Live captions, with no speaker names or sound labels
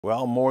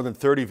Well, more than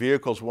 30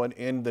 vehicles went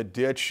in the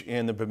ditch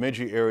in the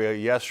Bemidji area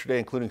yesterday,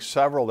 including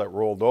several that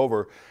rolled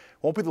over.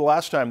 Won't be the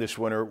last time this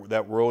winter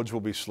that roads will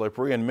be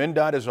slippery, and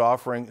MnDOT is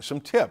offering some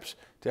tips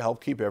to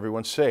help keep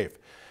everyone safe.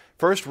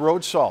 First,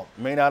 road salt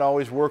may not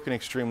always work in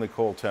extremely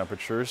cold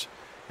temperatures.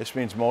 This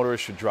means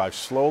motorists should drive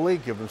slowly,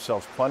 give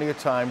themselves plenty of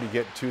time to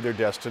get to their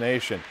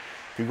destination.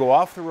 If you go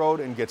off the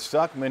road and get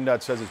stuck,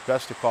 MnDOT says it's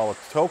best to call a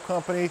tow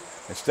company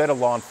instead of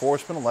law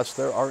enforcement unless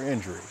there are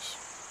injuries.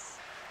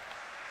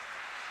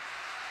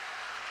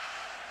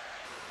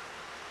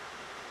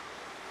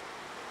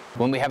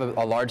 When we have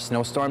a large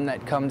snowstorm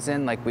that comes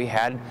in like we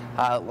had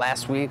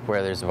last week,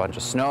 where there's a bunch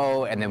of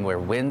snow and then where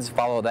winds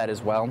follow that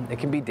as well, it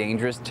can be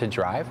dangerous to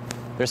drive.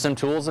 There's some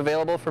tools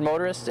available for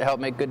motorists to help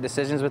make good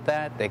decisions with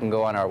that. They can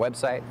go on our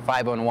website,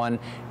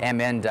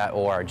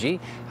 511mn.org,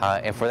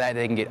 and for that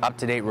they can get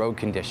up-to-date road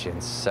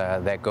conditions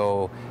that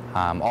go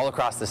all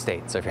across the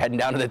state. So if you're heading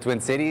down to the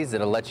Twin Cities,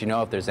 it'll let you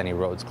know if there's any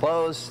roads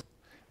closed.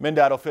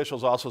 MnDOT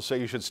officials also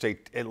say you should stay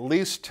at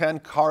least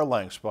 10 car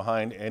lengths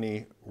behind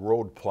any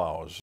road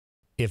plows.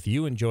 If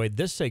you enjoyed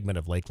this segment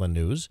of Lakeland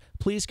News,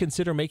 please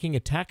consider making a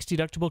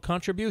tax-deductible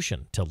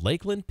contribution to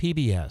Lakeland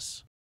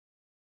PBS.